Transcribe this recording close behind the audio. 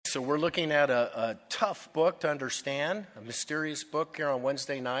So we're looking at a tough book to understand, a mysterious book here on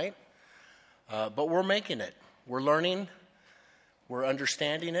Wednesday night. But we're making it. We're learning. We're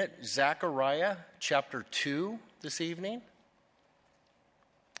understanding it. Zechariah chapter 2 this evening.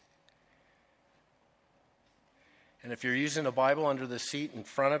 And if you're using a Bible under the seat in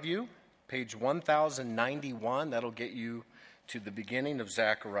front of you, page 1091, that'll get you to the beginning of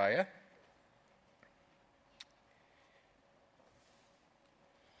Zechariah.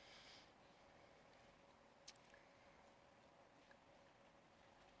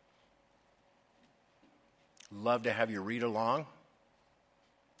 Love to have you read along.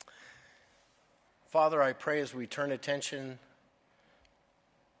 Father, I pray as we turn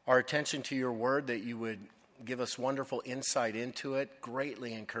our attention to your word, that you would give us wonderful insight into it,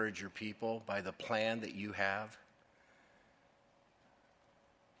 greatly encourage your people by the plan that you have.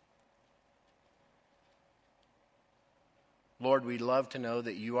 Lord, we love to know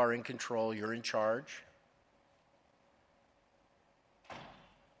that you are in control, you're in charge.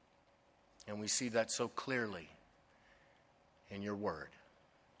 And we see that so clearly in your word.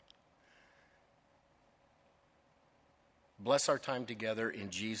 Bless our time together in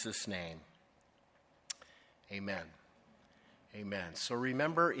Jesus' name. Amen. Amen. So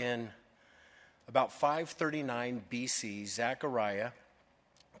remember, in about 539 BC, Zechariah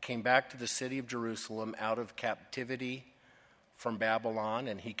came back to the city of Jerusalem out of captivity from Babylon,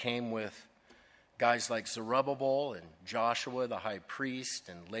 and he came with guys like Zerubbabel and Joshua, the high priest,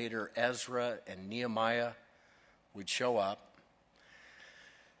 and later Ezra and Nehemiah would show up.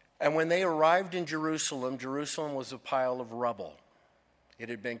 And when they arrived in Jerusalem, Jerusalem was a pile of rubble. It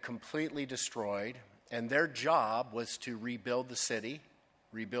had been completely destroyed, and their job was to rebuild the city,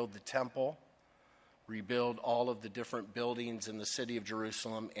 rebuild the temple, rebuild all of the different buildings in the city of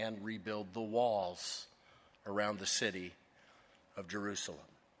Jerusalem, and rebuild the walls around the city of Jerusalem.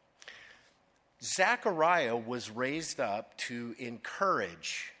 Zechariah was raised up to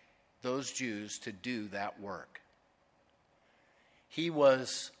encourage those Jews to do that work. He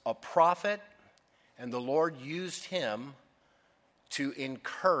was a prophet, and the Lord used him to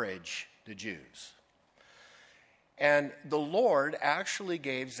encourage the Jews. And the Lord actually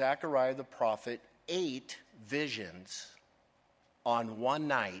gave Zechariah the prophet 8 visions on one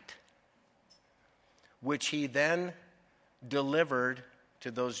night, which he then delivered to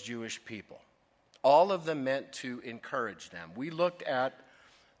those Jewish people. All of them meant to encourage them. We looked at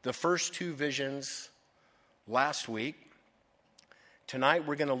the first 2 visions last week. Tonight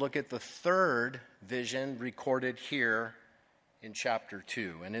we're going to look at the third vision recorded here in chapter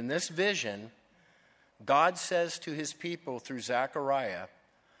 2. And in this vision, God says to his people through Zechariah,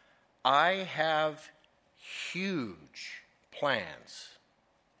 I have huge plans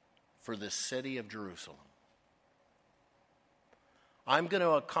for the city of Jerusalem. I'm going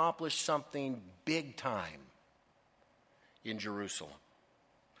to accomplish something big time in Jerusalem.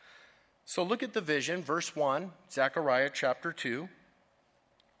 So look at the vision, verse 1, Zechariah chapter 2.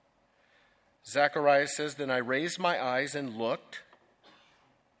 Zechariah says, Then I raised my eyes and looked,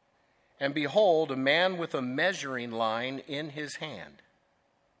 and behold, a man with a measuring line in his hand.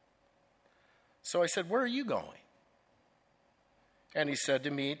 So I said, Where are you going? And he said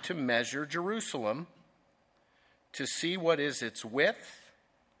to me, To measure Jerusalem, to see what is its width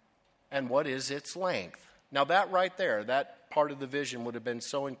and what is its length. Now that right there, that part of the vision would have been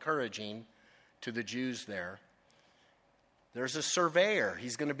so encouraging to the Jews there. There's a surveyor.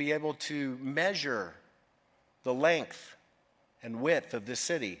 He's going to be able to measure the length and width of the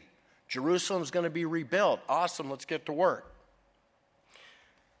city. Jerusalem's going to be rebuilt. Awesome, let's get to work.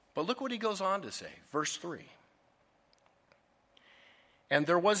 But look what he goes on to say, verse 3. And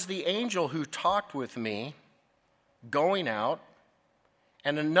there was the angel who talked with me going out,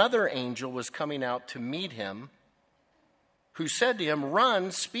 and another angel was coming out to meet him, who said to him, Run,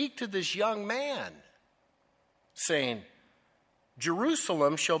 speak to this young man, saying,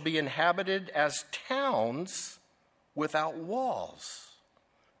 Jerusalem shall be inhabited as towns without walls,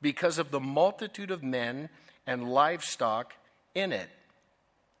 because of the multitude of men and livestock in it.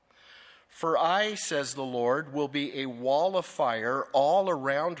 For I, says the Lord, will be a wall of fire all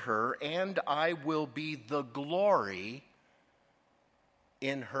around her, and I will be the glory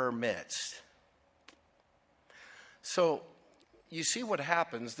in her midst. So, you see what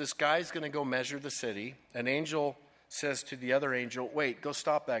happens. This guy's going to go measure the city. An angel says to the other angel, Wait, go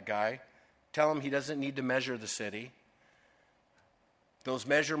stop that guy. Tell him he doesn't need to measure the city. Those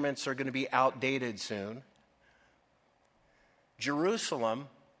measurements are going to be outdated soon. Jerusalem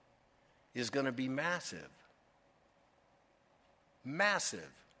is going to be massive.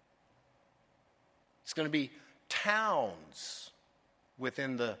 Massive. It's going to be towns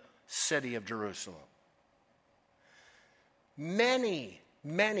within the city of Jerusalem. Many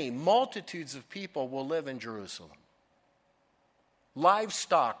multitudes of people will live in Jerusalem.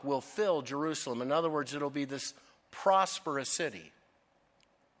 Livestock will fill Jerusalem. In other words, it'll be this prosperous city.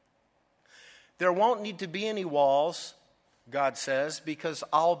 There won't need to be any walls, God says, because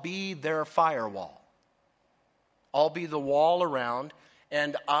I'll be their firewall. I'll be the wall around,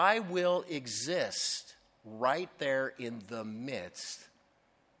 and I will exist right there in the midst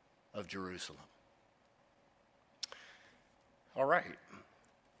of Jerusalem. All right.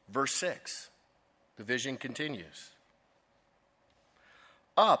 Verse 6. The vision continues.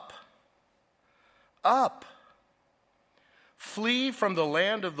 Up, up, flee from the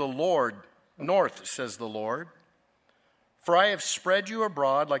land of the Lord, north, says the Lord. For I have spread you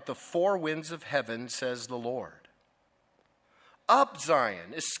abroad like the four winds of heaven, says the Lord. Up,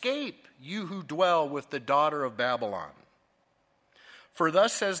 Zion, escape, you who dwell with the daughter of Babylon. For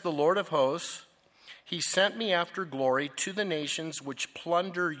thus says the Lord of hosts, He sent me after glory to the nations which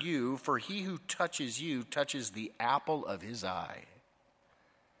plunder you, for he who touches you touches the apple of his eye.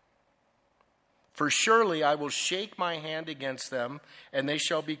 For surely I will shake my hand against them, and they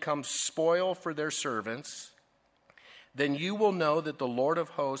shall become spoil for their servants. Then you will know that the Lord of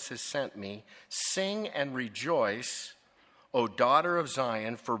hosts has sent me. Sing and rejoice, O daughter of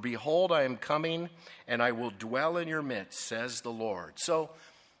Zion, for behold, I am coming, and I will dwell in your midst, says the Lord. So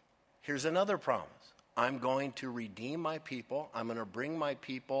here's another promise. I'm going to redeem my people. I'm going to bring my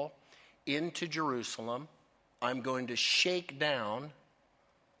people into Jerusalem. I'm going to shake down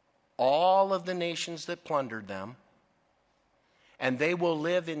all of the nations that plundered them, and they will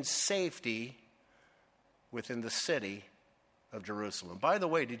live in safety within the city of Jerusalem. By the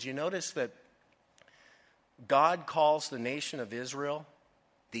way, did you notice that God calls the nation of Israel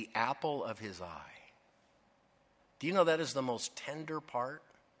the apple of his eye? Do you know that is the most tender part?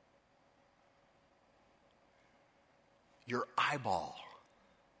 Your eyeball.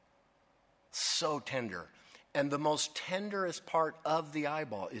 So tender. And the most tenderest part of the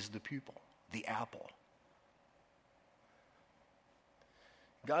eyeball is the pupil, the apple.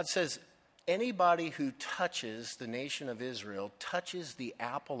 God says, anybody who touches the nation of Israel touches the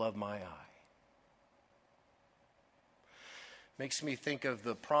apple of my eye. Makes me think of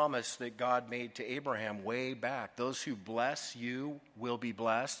the promise that God made to Abraham way back. Those who bless you will be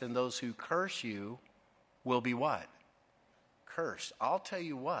blessed, and those who curse you will be what? Cursed. I'll tell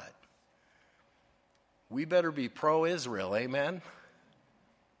you what. We better be pro-Israel, amen?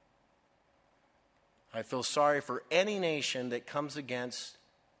 I feel sorry for any nation that comes against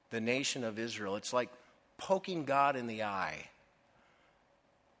the nation of Israel. It's like poking God in the eye,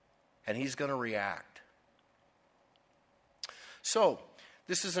 and he's going to react. So,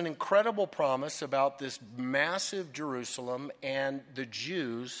 this is an incredible promise about this massive Jerusalem and the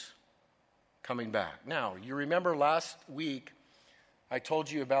Jews coming back. Now, you remember last week I told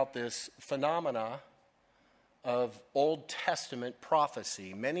you about this phenomena of Old Testament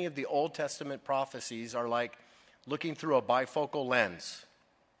prophecy. Many of the Old Testament prophecies are like looking through a bifocal lens.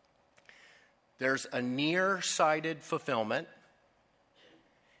 There's a near-sighted fulfillment,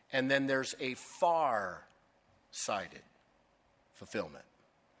 and then there's a far-sighted fulfillment.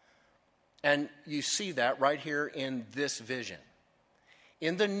 And you see that right here in this vision.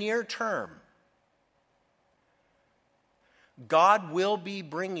 In the near term, God will be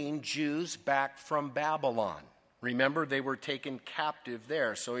bringing Jews back from Babylon. Remember, they were taken captive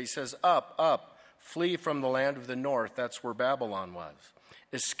there. So he says, up, up, flee from the land of the north. That's where Babylon was.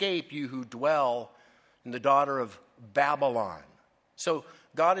 Escape, you who dwell in the daughter of Babylon. So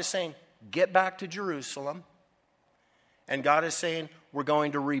God is saying, get back to Jerusalem. And God is saying, we're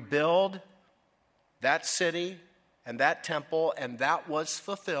going to rebuild that city and that temple, and that was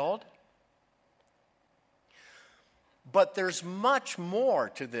fulfilled. But there's much more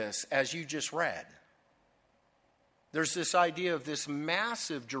to this, as you just read. There's this idea of this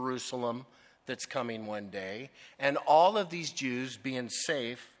massive Jerusalem that's coming one day, and all of these Jews being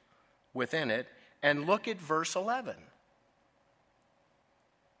safe within it. And look at verse 11.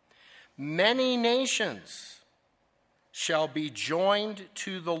 Many nations shall be joined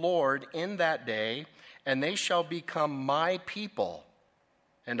to the Lord in that day, and they shall become my people,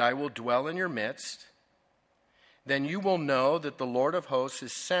 and I will dwell in your midst. Then you will know that the Lord of hosts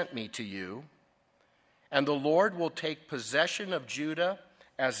has sent me to you, and the Lord will take possession of Judah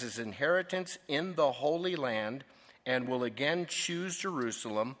as his inheritance in the Holy Land, and will again choose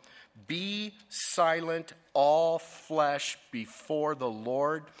Jerusalem. Be silent, all flesh, before the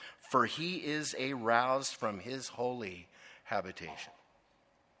Lord, for he is aroused from his holy habitation.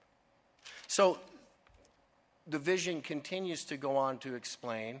 So, the vision continues to go on to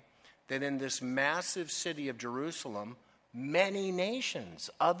explain that in this massive city of Jerusalem, many nations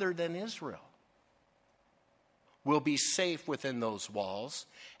other than Israel will be safe within those walls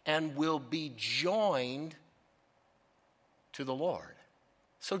and will be joined to the Lord.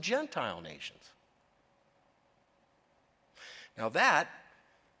 So Gentile nations. Now that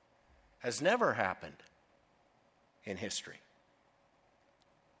has never happened in history.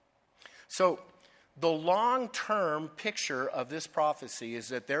 So the long-term picture of this prophecy is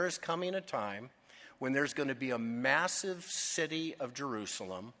that there is coming a time when there's going to be a massive city of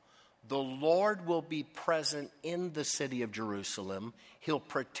Jerusalem. The Lord will be present in the city of Jerusalem. He'll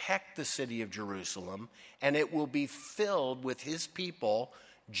protect the city of Jerusalem, and it will be filled with his people,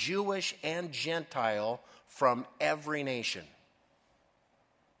 Jewish and Gentile, from every nation.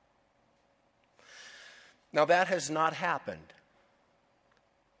 Now, that has not happened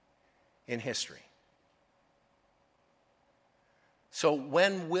in history. So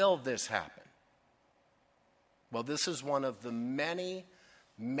when will this happen? Well, this is one of the many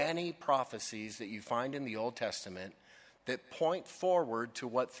prophecies that you find in the Old Testament that point forward to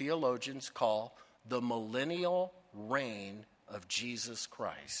what theologians call the millennial reign of Jesus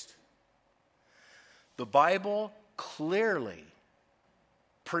Christ. The Bible clearly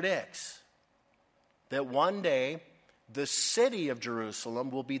predicts that one day the city of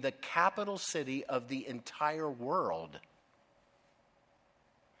Jerusalem will be the capital city of the entire world.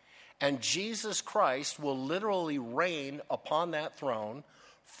 And Jesus Christ will literally reign upon that throne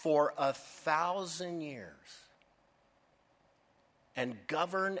for 1,000 years and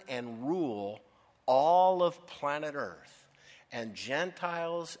govern and rule all of planet Earth. And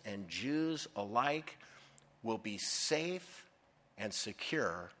Gentiles and Jews alike will be safe and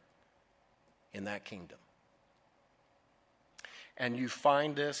secure in that kingdom. And you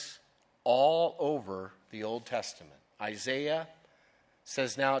find this all over the Old Testament. Isaiah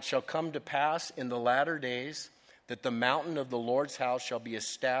says, "Now it shall come to pass in the latter days that the mountain of the Lord's house shall be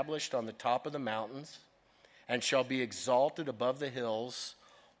established on the top of the mountains and shall be exalted above the hills.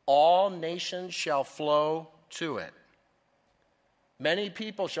 All nations shall flow to it. Many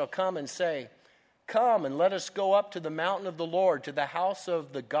people shall come and say, 'Come and let us go up to the mountain of the Lord, to the house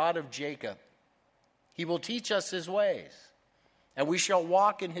of the God of Jacob. He will teach us his ways, and we shall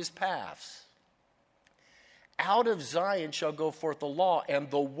walk in his paths. Out of Zion shall go forth the law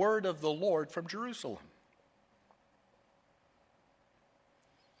and the word of the Lord from Jerusalem.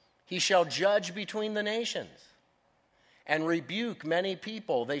 He shall judge between the nations and rebuke many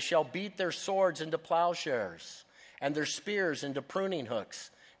people. They shall beat their swords into plowshares and their spears into pruning hooks.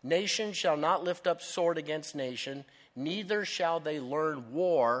 Nation shall not lift up sword against nation, neither shall they learn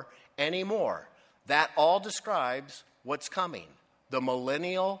war anymore." That all describes what's coming. The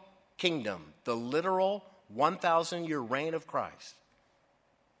millennial kingdom, the literal 1,000-year reign of Christ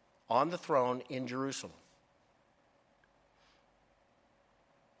on the throne in Jerusalem.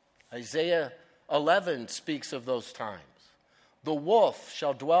 Isaiah 11 speaks of those times. "The wolf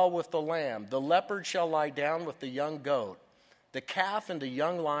shall dwell with the lamb. The leopard shall lie down with the young goat. The calf and the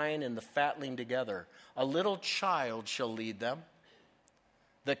young lion and the fatling together. A little child shall lead them.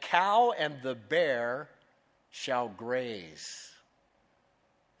 The cow and the bear shall graze.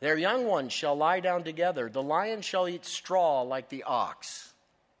 Their young ones shall lie down together. The lion shall eat straw like the ox.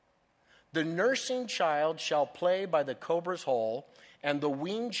 The nursing child shall play by the cobra's hole, and the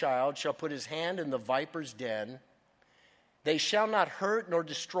weaned child shall put his hand in the viper's den. They shall not hurt nor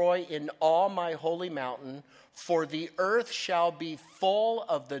destroy in all my holy mountain, for the earth shall be full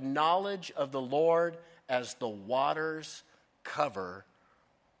of the knowledge of the Lord as the waters cover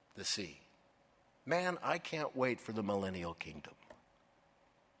the sea." Man, I can't wait for the millennial kingdom.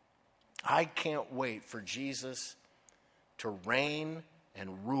 I can't wait for Jesus to reign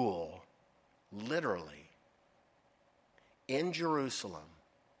and rule literally in Jerusalem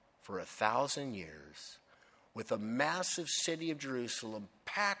for 1,000 years with a massive city of Jerusalem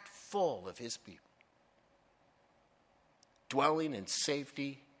packed full of his people, dwelling in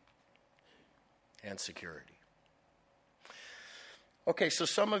safety and security. Okay, so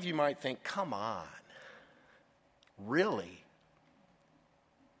some of you might think, come on, really?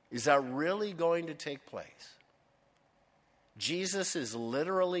 Is that really going to take place? Jesus is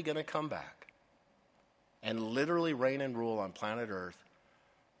literally going to come back and literally reign and rule on planet Earth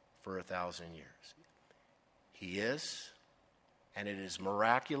for 1,000 years. He is, and it is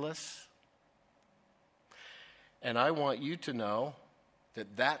miraculous. And I want you to know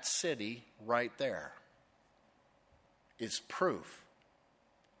that that city right there is proof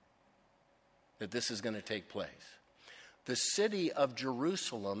that this is going to take place. The city of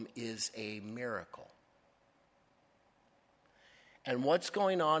Jerusalem is a miracle. And what's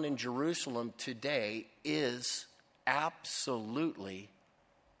going on in Jerusalem today is absolutely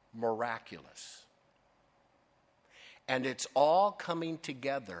miraculous. And it's all coming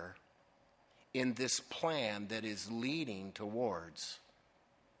together in this plan that is leading towards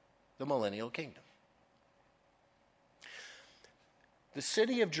the millennial kingdom. The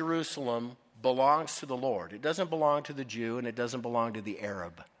city of Jerusalem belongs to the Lord. It doesn't belong to the Jew, and it doesn't belong to the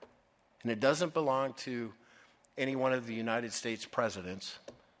Arab. And it doesn't belong to any one of the United States presidents.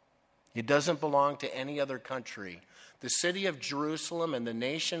 It doesn't belong to any other country. The city of Jerusalem and the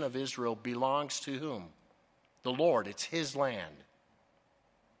nation of Israel belongs to whom? The Lord. It's his land.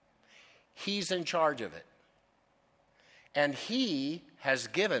 He's in charge of it. And he has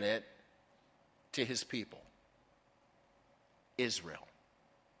given it to his people, Israel.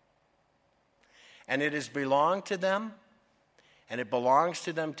 And it has belonged to them, and it belongs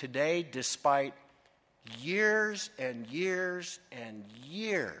to them today despite years and years and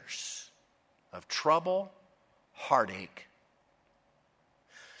years of trouble, heartache.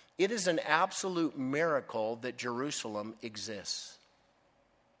 It is an absolute miracle that Jerusalem exists.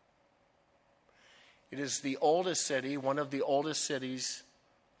 It is the oldest city, one of the oldest cities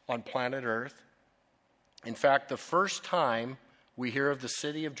on planet Earth. In fact, the first time we hear of the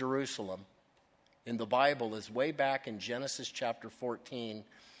city of Jerusalem in the Bible is way back in Genesis chapter 14.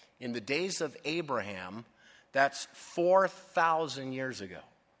 In the days of Abraham, that's 4,000 years ago.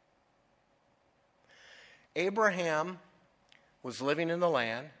 Abraham was living in the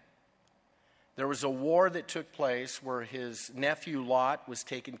land. There was a war that took place where his nephew Lot was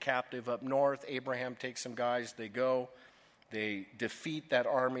taken captive up north. Abraham takes some guys, they go, they defeat that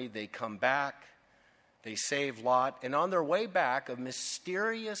army, they come back, they save Lot, and on their way back, a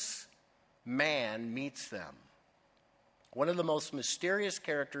mysterious man meets them. One of the most mysterious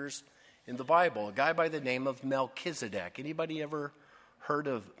characters in the Bible, a guy by the name of Melchizedek. Anybody ever heard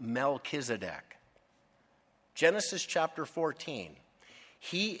of Melchizedek? Genesis chapter 14.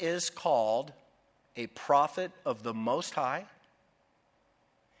 He is called a prophet of the Most High.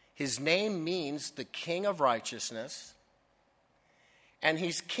 His name means the King of Righteousness. And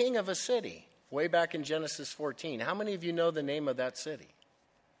he's king of a city, way back in Genesis 14. How many of you know the name of that city?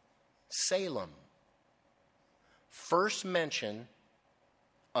 Salem. First mention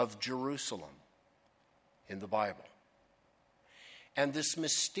of Jerusalem in the Bible. And this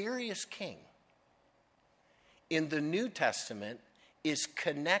mysterious king in the New Testament is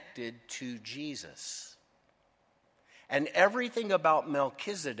connected to Jesus. And everything about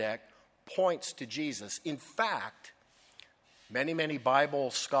Melchizedek points to Jesus. In fact, many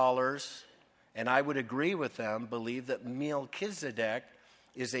Bible scholars, and I would agree with them, believe that Melchizedek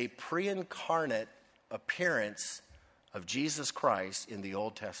is a pre-incarnate appearance of Jesus Christ in the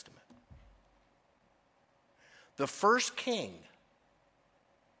Old Testament. The first king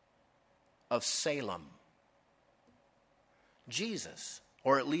of Salem, Jesus,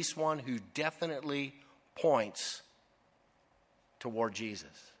 or at least one who definitely points toward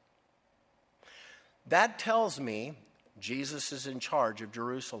Jesus. That tells me Jesus is in charge of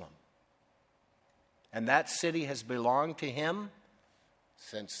Jerusalem. And that city has belonged to him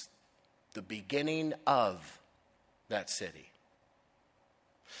since the beginning of that city.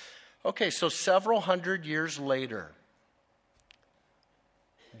 Okay, so several hundred years later,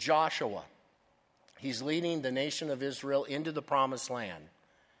 Joshua, he's leading the nation of Israel into the promised land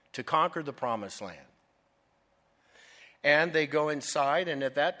to conquer the promised land. And they go inside, and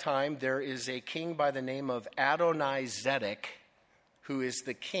at that time there is a king by the name of Adonizedek, who is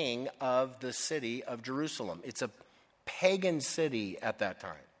the king of the city of Jerusalem. It's a pagan city at that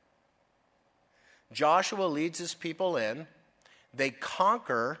time. Joshua leads his people in. They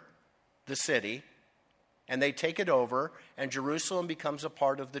conquer the city, and they take it over, and Jerusalem becomes a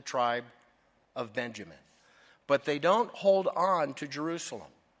part of the tribe of Benjamin. But they don't hold on to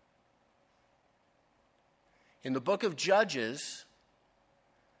Jerusalem. In the book of Judges,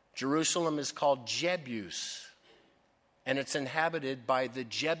 Jerusalem is called Jebus, and it's inhabited by the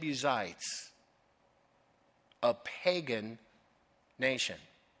Jebusites, a pagan nation,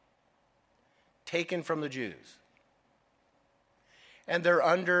 taken from the Jews. And they're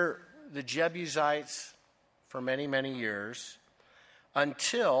under the Jebusites for many years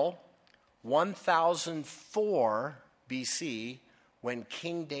until 1004 BC, when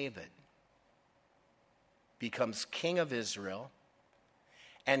King David becomes king of Israel,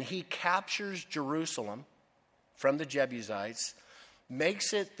 and he captures Jerusalem from the Jebusites,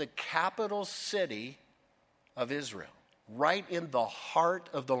 makes it the capital city of Israel, right in the heart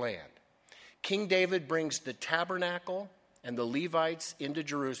of the land. King David brings the tabernacle and the Levites into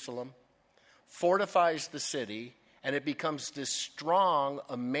Jerusalem, fortifies the city, And it becomes this strong,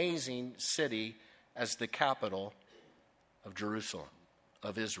 amazing city as the capital of Jerusalem,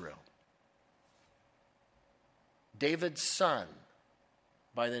 of Israel. David's son,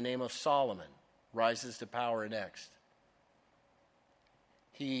 by the name of Solomon, rises to power next.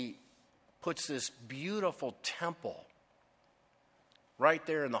 He puts this beautiful temple right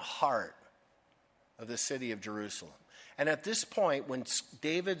there in the heart of the city of Jerusalem. And at this point, when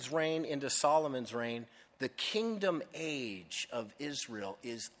David's reign into Solomon's reign, the kingdom age of Israel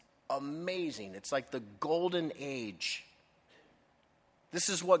is amazing. It's like the golden age. This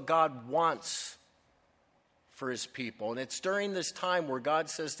is what God wants for his people. And it's during this time where God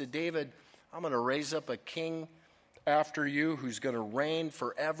says to David, I'm going to raise up a king after you who's going to reign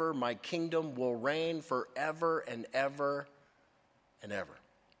forever. My kingdom will reign forever and ever and ever.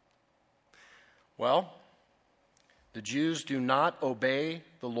 Well, the Jews do not obey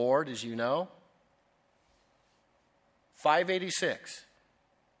the Lord, as you know. 586,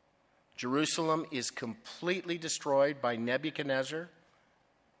 Jerusalem is completely destroyed by Nebuchadnezzar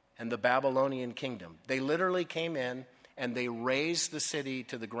and the Babylonian kingdom. They literally came in and they razed the city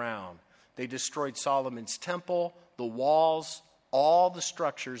to the ground. They destroyed Solomon's temple, the walls, all the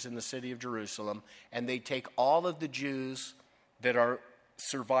structures in the city of Jerusalem, and they take all of the Jews that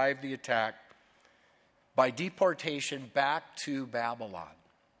survived the attack by deportation back to Babylon.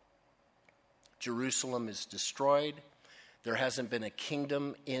 Jerusalem is destroyed. There hasn't been a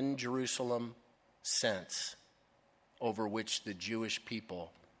kingdom in Jerusalem since over which the Jewish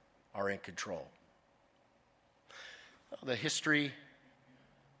people are in control. The history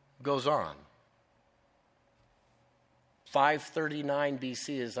goes on. 539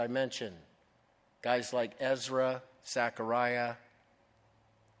 BC, as I mentioned, guys like Ezra, Zechariah,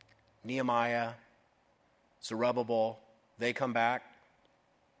 Nehemiah, Zerubbabel, they come back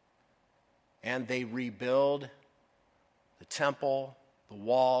and they rebuild the temple, the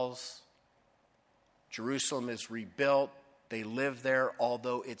walls. Jerusalem is rebuilt. They live there,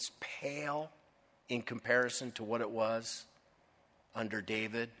 although it's pale in comparison to what it was under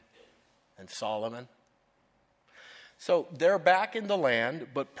David and Solomon. So they're back in the land,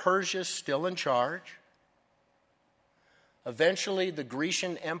 but Persia's still in charge. Eventually, the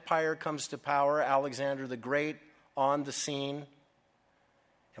Grecian Empire comes to power, Alexander the Great on the scene.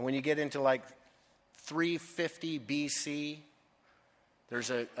 And when you get into like 350 BC,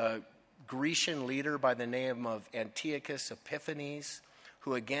 there's a Grecian leader by the name of Antiochus Epiphanes,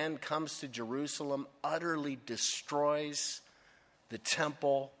 who again comes to Jerusalem, utterly destroys the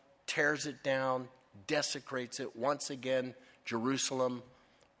temple, tears it down, desecrates it. Once again, Jerusalem,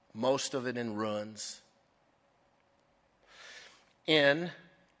 most of it in ruins. In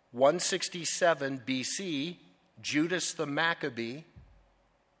 167 BC, Judas the Maccabee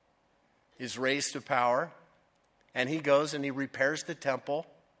is raised to power, and he goes and he repairs the temple,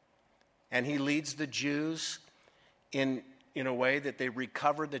 and he leads the Jews in a way that they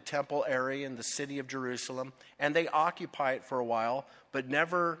recover the temple area in the city of Jerusalem, and they occupy it for a while, but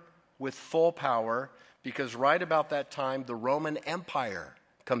never with full power, because right about that time, the Roman Empire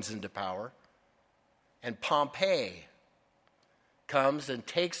comes into power, and Pompey comes and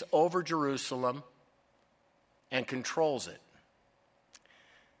takes over Jerusalem and controls it.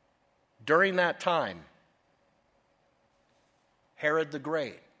 During that time, Herod the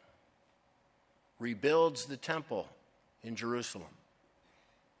Great rebuilds the temple in Jerusalem.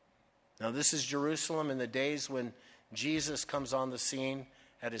 Now, this is Jerusalem in the days when Jesus comes on the scene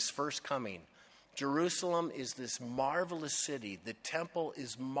at his first coming. Jerusalem is this marvelous city. The temple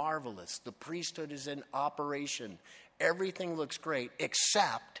is marvelous. The priesthood is in operation. Everything looks great,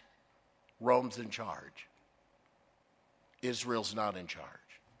 except Rome's in charge. Israel's not in charge.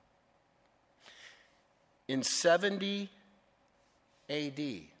 In 70 AD,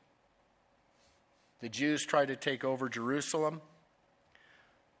 the Jews try to take over Jerusalem.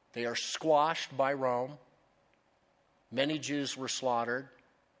 They are squashed by Rome. Many Jews were slaughtered.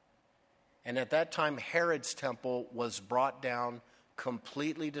 And at that time, Herod's temple was brought down,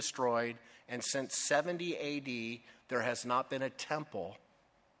 completely destroyed. And since 70 AD, there has not been a temple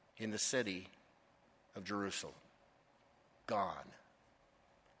in the city of Jerusalem. Gone.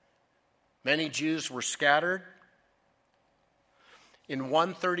 Many Jews were scattered. In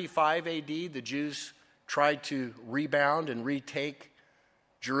 135 AD, the Jews tried to rebound and retake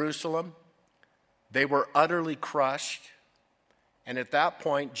Jerusalem. They were utterly crushed. And at that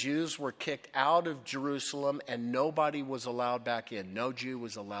point, Jews were kicked out of Jerusalem and nobody was allowed back in. No Jew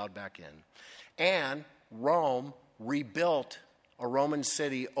was allowed back in. And Rome rebuilt a Roman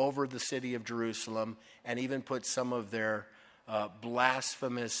city over the city of Jerusalem and even put some of their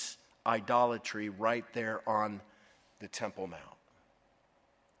blasphemous idolatry right there on the Temple Mount.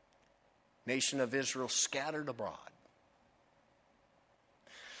 Nation of Israel scattered abroad.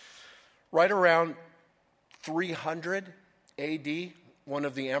 Right around 300 AD, one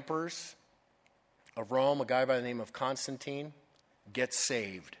of the emperors of Rome, a guy by the name of Constantine, gets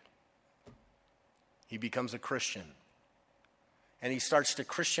saved. He becomes a Christian. And he starts to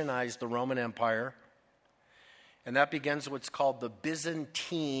Christianize the Roman Empire. And that begins what's called the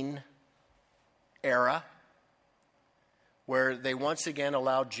Byzantine era, where they once again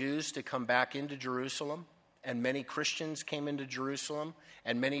allowed Jews to come back into Jerusalem, and many Christians came into Jerusalem,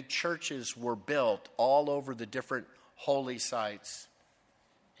 and many churches were built all over the different holy sites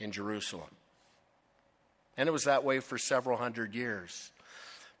in Jerusalem. And it was that way for several hundred years.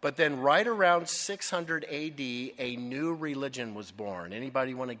 But then right around 600 AD, a new religion was born.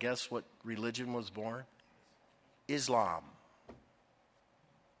 Anybody want to guess what religion was born? Islam.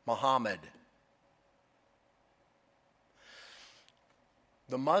 Muhammad.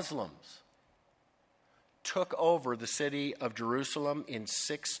 The Muslims took over the city of Jerusalem in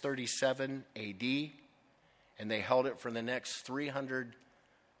 637 AD, and they held it for the next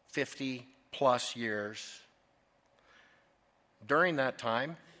 350 plus years. During that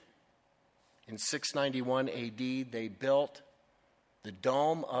time, in 691 AD, they built the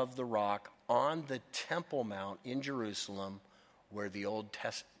Dome of the Rock on the Temple Mount in Jerusalem, where the old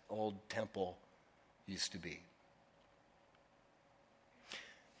temple used to be.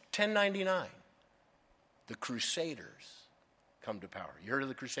 1099, the Crusaders come to power. You heard of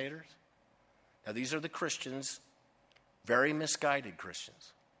the Crusaders? Now, these are the Christians, very misguided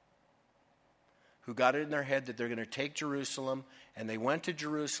Christians, who got it in their head that they're going to take Jerusalem, and they went to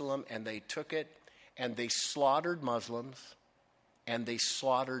Jerusalem, and they took it, and they slaughtered Muslims, and they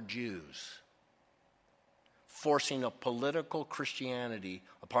slaughtered Jews, forcing a political Christianity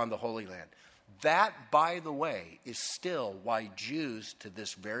upon the Holy Land. That, by the way, is still why Jews to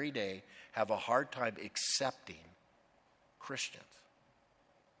this very day have a hard time accepting Christians,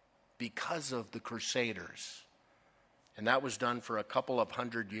 because of the Crusaders. And that was done for a couple of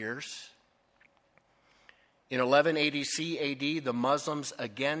hundred years. In 1180 CAD, the Muslims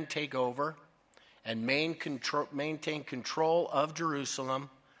again take over and maintain control of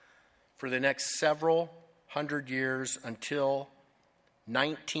Jerusalem for the next several hundred years until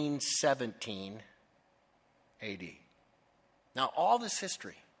 1917 AD. Now, all this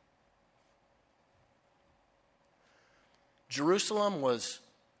history, Jerusalem was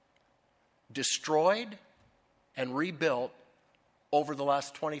destroyed and rebuilt over the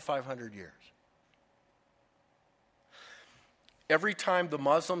last 2,500 years. Every time the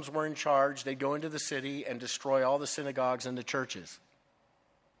Muslims were in charge, they'd go into the city and destroy all the synagogues and the churches.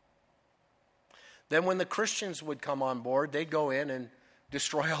 Then when the Christians would come on board, they'd go in and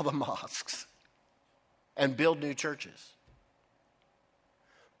destroy all the mosques and build new churches.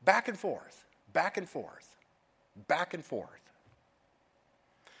 Back and forth, back and forth, back and forth.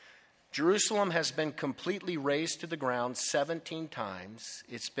 Jerusalem has been completely razed to the ground 17 times.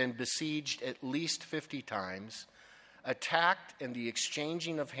 It's been besieged at least 50 times, attacked and the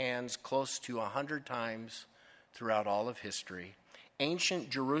exchanging of hands close to 100 times throughout all of history. Ancient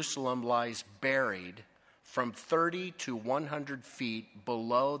Jerusalem lies buried from 30 to 100 feet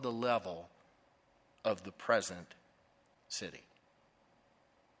below the level of the present city.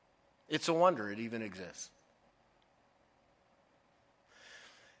 It's a wonder it even exists.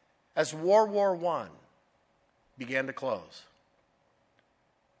 As World War I began to close,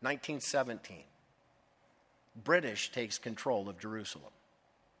 1917, British takes control of Jerusalem,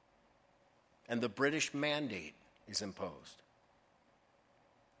 and the British mandate is imposed.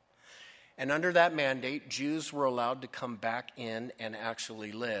 And under that mandate, Jews were allowed to come back in and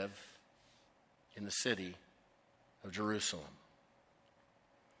actually live in the city of Jerusalem.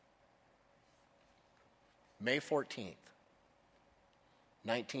 May 14th,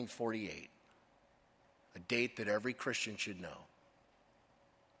 1948, a date that every Christian should know.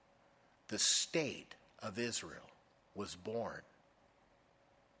 The state of Israel was born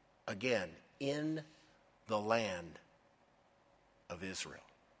again in the land of Israel.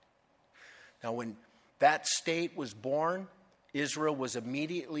 Now, when that state was born, Israel was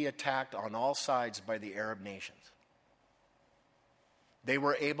immediately attacked on all sides by the Arab nations. They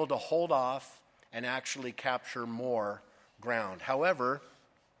were able to hold off and actually capture more ground. However,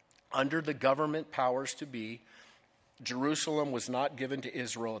 under the government powers to be, Jerusalem was not given to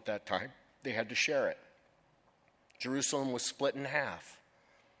Israel at that time. They had to share it. Jerusalem was split in half.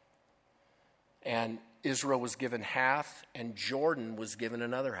 And Israel was given half, and Jordan was given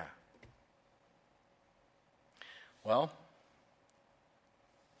another half. Well,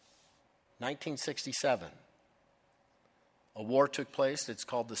 1967, a war took place that's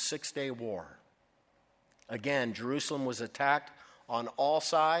called the 6-Day War. Again, Jerusalem was attacked on all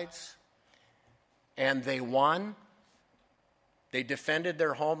sides, and they won. They defended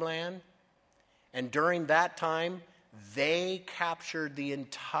their homeland, and during that time, they captured the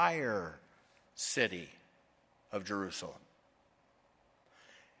entire city of Jerusalem.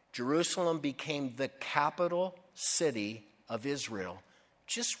 Jerusalem became the capital city of Israel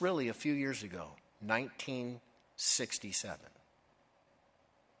just really a few years ago, 1967.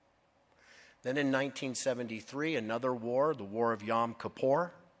 Then in 1973, another war, the War of Yom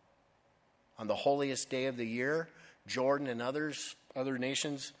Kippur. On the holiest day of the year, Jordan and other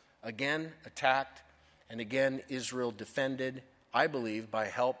nations again attacked, and again Israel defended, I believe, by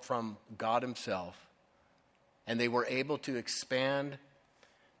help from God himself. And they were able to expand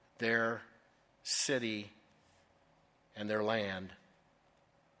their city and their land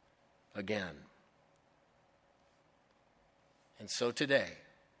again. And so today,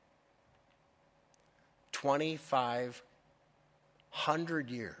 2,500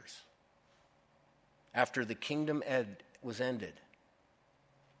 years after the kingdom was ended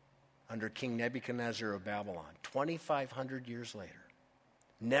under King Nebuchadnezzar of Babylon, 2,500 years later,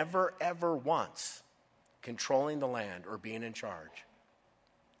 never ever once controlling the land or being in charge,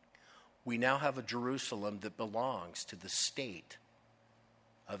 we now have a Jerusalem that belongs to the state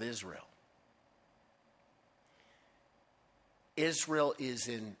of Israel. Israel is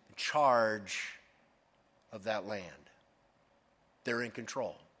in charge of that land. They're in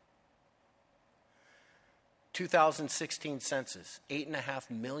control. 2016 census,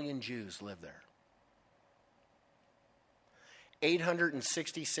 8.5 million Jews live there.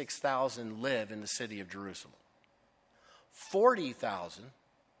 866,000 live in the city of Jerusalem. 40,000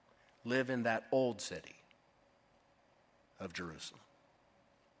 live in that old city of Jerusalem.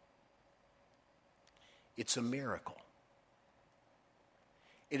 It's a miracle.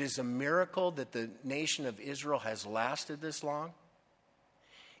 It is a miracle that the nation of Israel has lasted this long.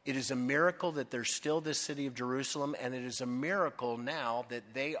 It is a miracle that there's still this city of Jerusalem, and it is a miracle now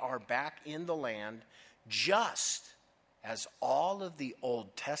that they are back in the land, just as all of the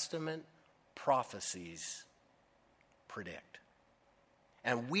Old Testament prophecies predict.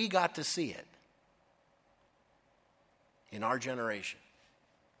 And we got to see it in our generation.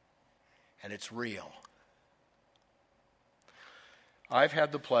 And it's real. I've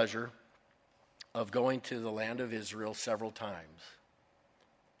had the pleasure of going to the land of Israel several times.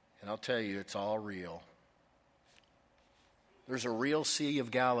 And I'll tell you, it's all real. There's a real Sea of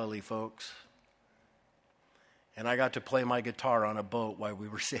Galilee, folks. And I got to play my guitar on a boat while we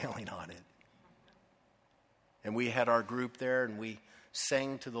were sailing on it. And we had our group there, and we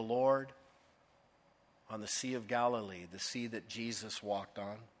sang to the Lord on the Sea of Galilee, the sea that Jesus walked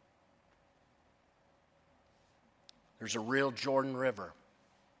on. There's a real Jordan River.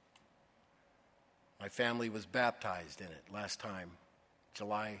 My family was baptized in it last time.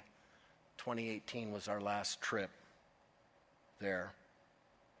 July 2018 was our last trip there.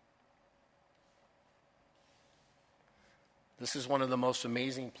 This is one of the most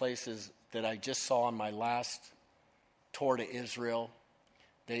amazing places that I just saw on my last tour to Israel.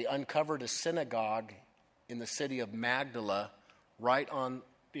 They uncovered a synagogue in the city of Magdala, right on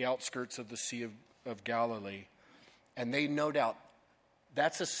the outskirts of the Sea of Galilee. And they, no doubt,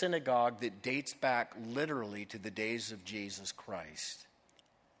 that's a synagogue that dates back literally to the days of Jesus Christ.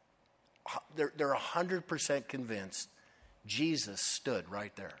 They're 100% convinced Jesus stood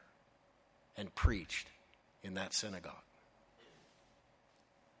right there and preached in that synagogue.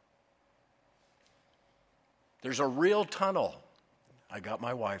 There's a real tunnel. I got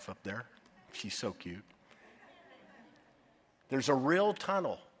my wife up there. She's so cute. There's a real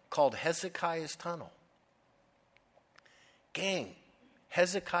tunnel called Hezekiah's Tunnel. Gang,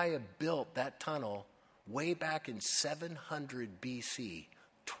 Hezekiah built that tunnel way back in 700 BC,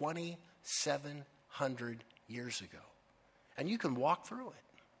 2,700 years ago. And you can walk through it.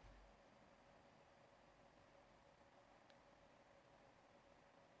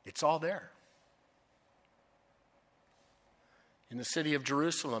 It's all there. In the city of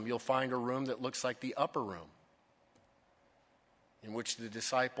Jerusalem, you'll find a room that looks like the upper room, in which the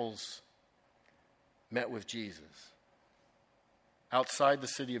disciples met with Jesus. Outside the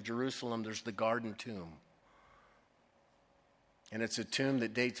city of Jerusalem, there's the Garden Tomb. And it's a tomb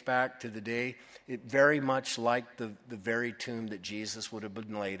that dates back to the day, it very much like the very tomb that Jesus would have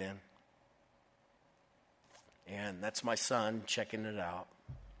been laid in. And that's my son checking it out.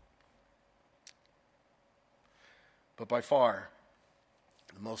 But by far,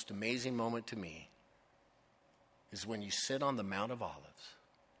 the most amazing moment to me is when you sit on the Mount of Olives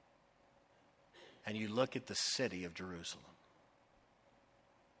and you look at the city of Jerusalem.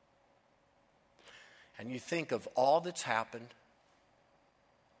 and you think of all that's happened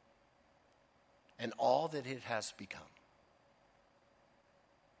and all that it has become.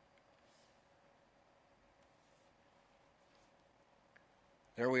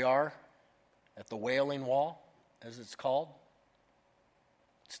 There we are at the Wailing Wall, as it's called.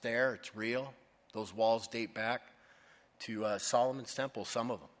 It's there, it's real. Those walls date back to Solomon's temple, some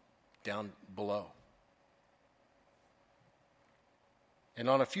of them, down below. And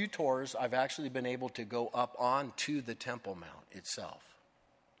on a few tours, I've actually been able to go up onto the Temple Mount itself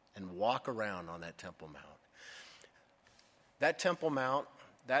and walk around on that Temple Mount. That Temple Mount,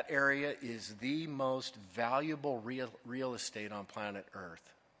 that area is the most valuable real estate on planet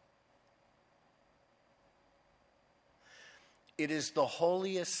Earth. It is the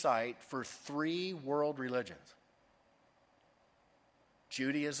holiest site for 3 world religions: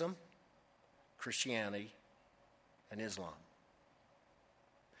 Judaism, Christianity, and Islam.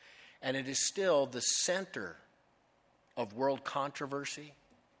 And it is still the center of world controversy.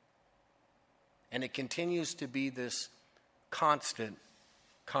 And it continues to be this constant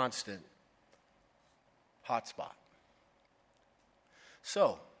hotspot.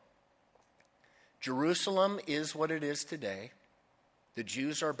 So, Jerusalem is what it is today. The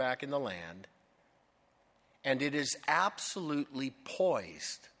Jews are back in the land. And it is absolutely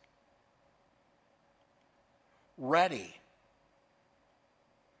poised, ready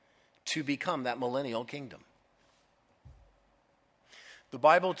to become that millennial kingdom. The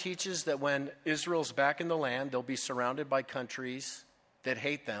Bible teaches that when Israel's back in the land, they'll be surrounded by countries that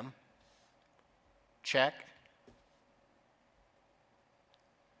hate them. Check.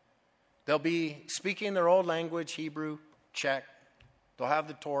 They'll be speaking their old language, Hebrew. Check. They'll have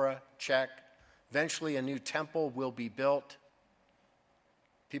the Torah. Check. Eventually a new temple will be built.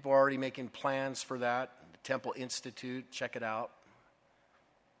 People are already making plans for that. The Temple Institute, check it out.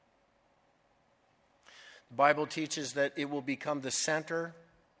 The Bible teaches that it will become the center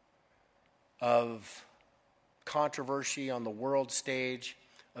of controversy on the world stage.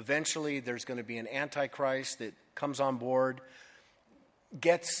 Eventually, there's going to be an antichrist that comes on board,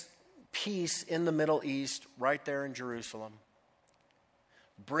 gets peace in the Middle East, right there in Jerusalem,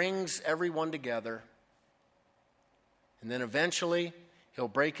 brings everyone together, and then eventually he'll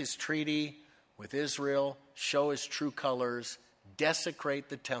break his treaty with Israel, show his true colors, desecrate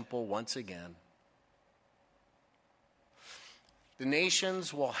the temple once again. The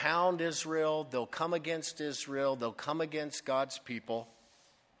nations will hound Israel. They'll come against Israel. They'll come against God's people.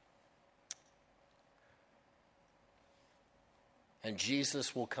 And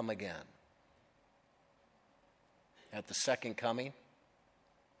Jesus will come again. At the second coming,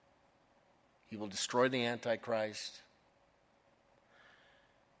 he will destroy the Antichrist.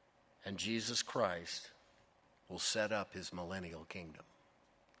 And Jesus Christ will set up his millennial kingdom.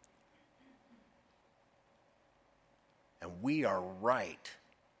 And we are right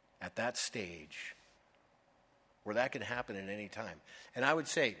at that stage where that can happen at any time. And I would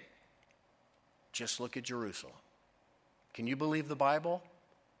say, just look at Jerusalem. Can you believe the Bible?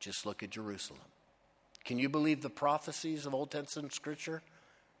 Just look at Jerusalem. Can you believe the prophecies of Old Testament Scripture?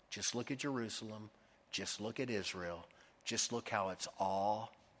 Just look at Jerusalem. Just look at Israel. Just look how it's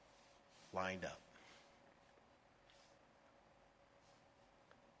all lined up.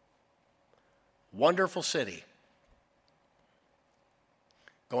 Wonderful city.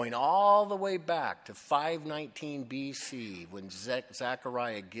 Going all the way back to 519 BC when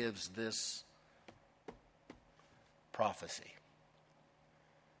Zechariah gives this prophecy.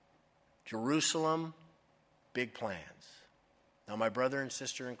 Jerusalem, big plans. Now, my brother and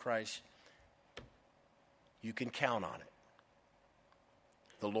sister in Christ, you can count on it.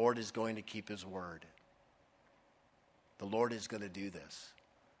 The Lord is going to keep his word. The Lord is going to do this.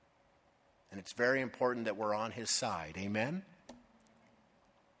 And it's very important that we're on his side. Amen?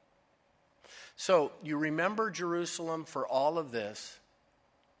 So, you remember Jerusalem for all of this,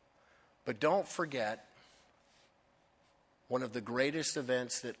 but don't forget one of the greatest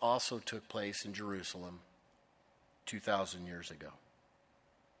events that also took place in Jerusalem 2,000 years ago.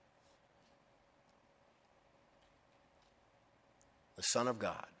 The Son of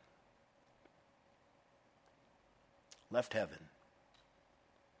God left heaven,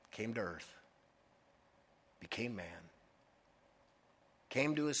 came to earth, became man,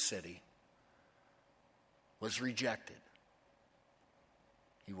 came to his city, was rejected.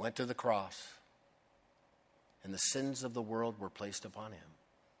 He went to the cross, and the sins of the world were placed upon him.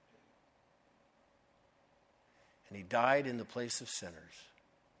 And he died in the place of sinners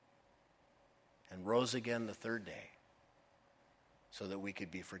and rose again the third day so that we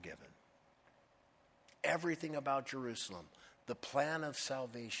could be forgiven. Everything about Jerusalem, the plan of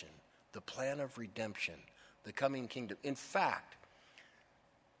salvation, the plan of redemption, the coming kingdom. In fact,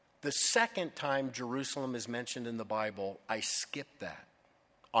 the second time Jerusalem is mentioned in the Bible, I skipped that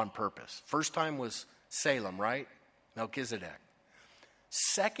on purpose. First time was Salem, right? Melchizedek.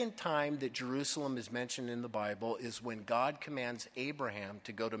 Second time that Jerusalem is mentioned in the Bible is when God commands Abraham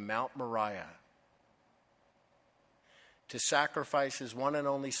to go to Mount Moriah to sacrifice his one and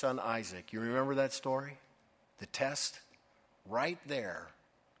only son Isaac. You remember that story? The test? Right there.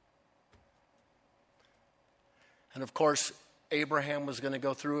 And of course, Abraham was going to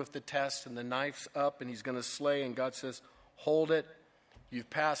go through with the test, and the knife's up, and he's going to slay, and God says, hold it. You've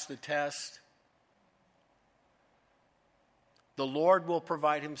passed the test. The Lord will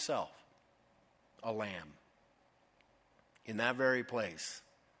provide himself a lamb in that very place.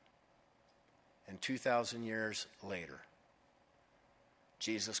 And 2,000 years later,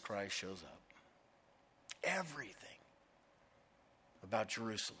 Jesus Christ shows up. Everything about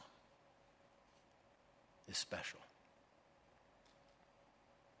Jerusalem is special.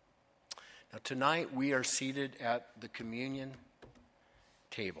 Now, tonight we are seated at the communion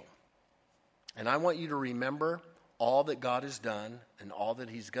table. And I want you to remember all that God has done and all that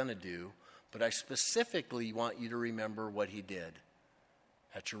he's going to do, but I specifically want you to remember what he did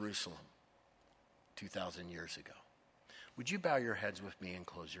at Jerusalem 2,000 years ago. Would you bow your heads with me and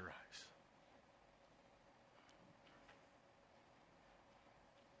close your eyes?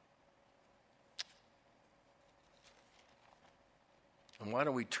 And why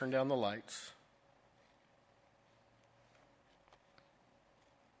don't we turn down the lights?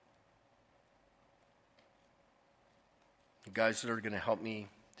 The guys that are going to help me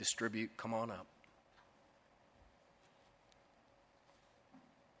distribute, come on up.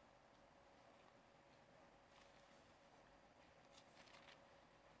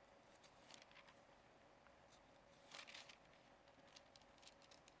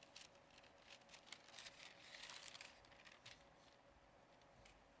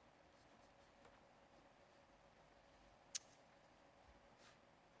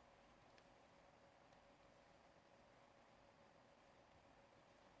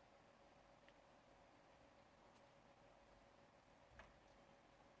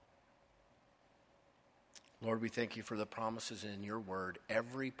 Lord, we thank you for the promises in your word.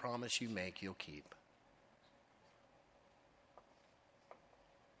 Every promise you make, you'll keep.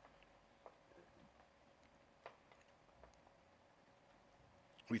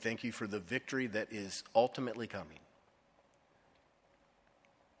 We thank you for the victory that is ultimately coming.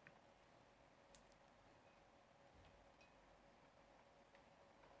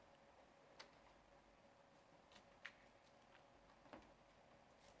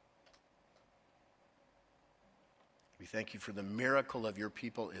 We thank you for the miracle of your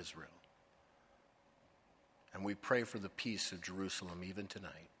people, Israel. And we pray for the peace of Jerusalem even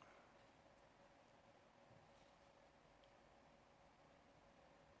tonight.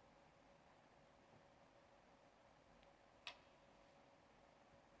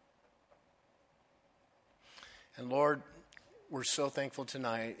 And Lord, we're so thankful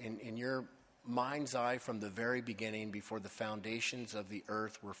tonight in your mind's eye from the very beginning, before the foundations of the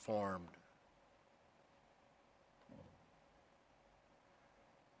earth were formed.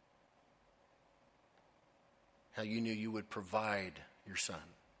 How you knew you would provide your son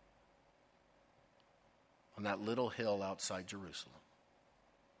on that little hill outside Jerusalem.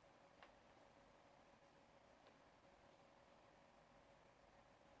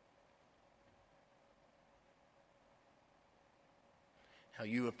 How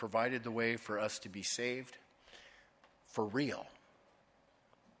you have provided the way for us to be saved for real.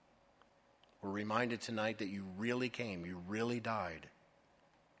 We're reminded tonight that you really came, you really died,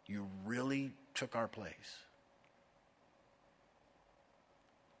 you really took our place.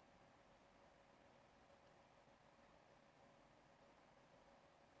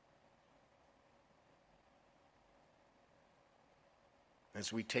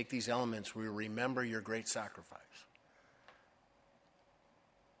 As we take these elements, we remember your great sacrifice.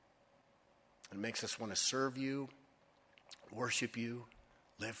 It makes us want to serve you, worship you,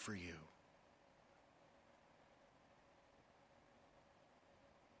 live for you.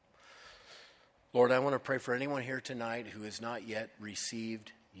 Lord, I want to pray for anyone here tonight who has not yet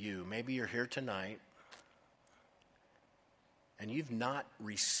received you. Maybe you're here tonight and you've not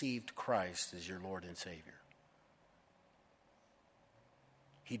received Christ as your Lord and Savior.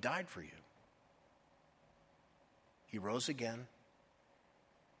 He died for you. He rose again.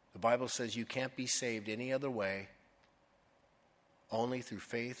 The Bible says you can't be saved any other way, only through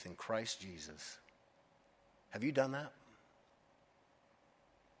faith in Christ Jesus. Have you done that?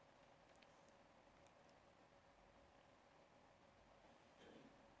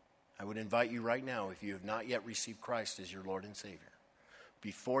 I would invite you right now, if you have not yet received Christ as your Lord and Savior,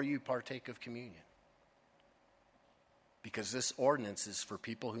 before you partake of communion, because this ordinance is for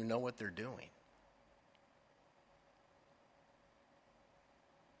people who know what they're doing.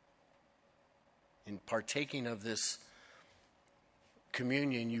 In partaking of this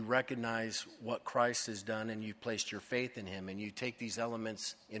communion, you recognize what Christ has done, and you've placed your faith in him, and you take these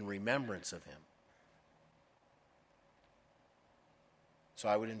elements in remembrance of him. So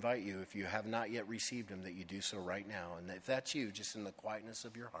I would invite you, if you have not yet received him, that you do so right now. And if that's you, just in the quietness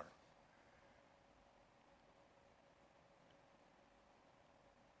of your heart.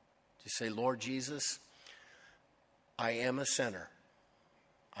 Just say, Lord Jesus, I am a sinner.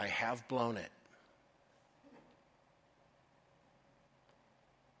 I have blown it.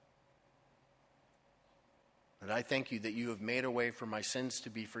 And I thank you that you have made a way for my sins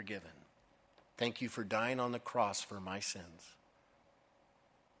to be forgiven. Thank you for dying on the cross for my sins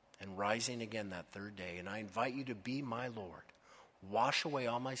and rising again that third day. And I invite you to be my Lord. Wash away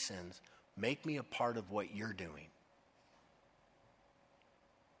all my sins. Make me a part of what you're doing.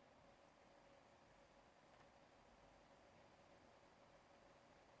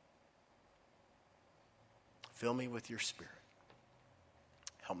 Fill me with your Spirit.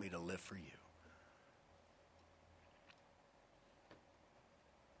 Help me to live for you.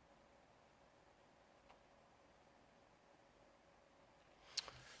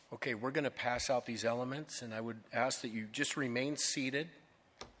 Okay, we're going to pass out these elements, and I would ask that you just remain seated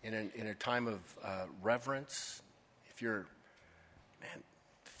in a time of reverence. If you're,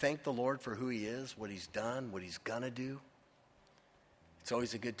 thank the Lord for who he is, what he's done, what he's going to do. It's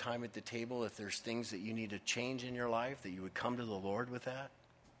always a good time at the table if there's things that you need to change in your life, that you would come to the Lord with that.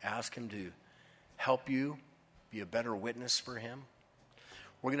 Ask him to help you be a better witness for him.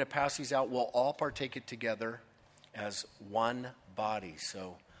 We're going to pass these out. We'll all partake it together as one body.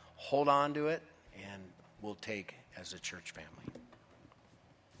 So hold on to it, and we'll take as a church family.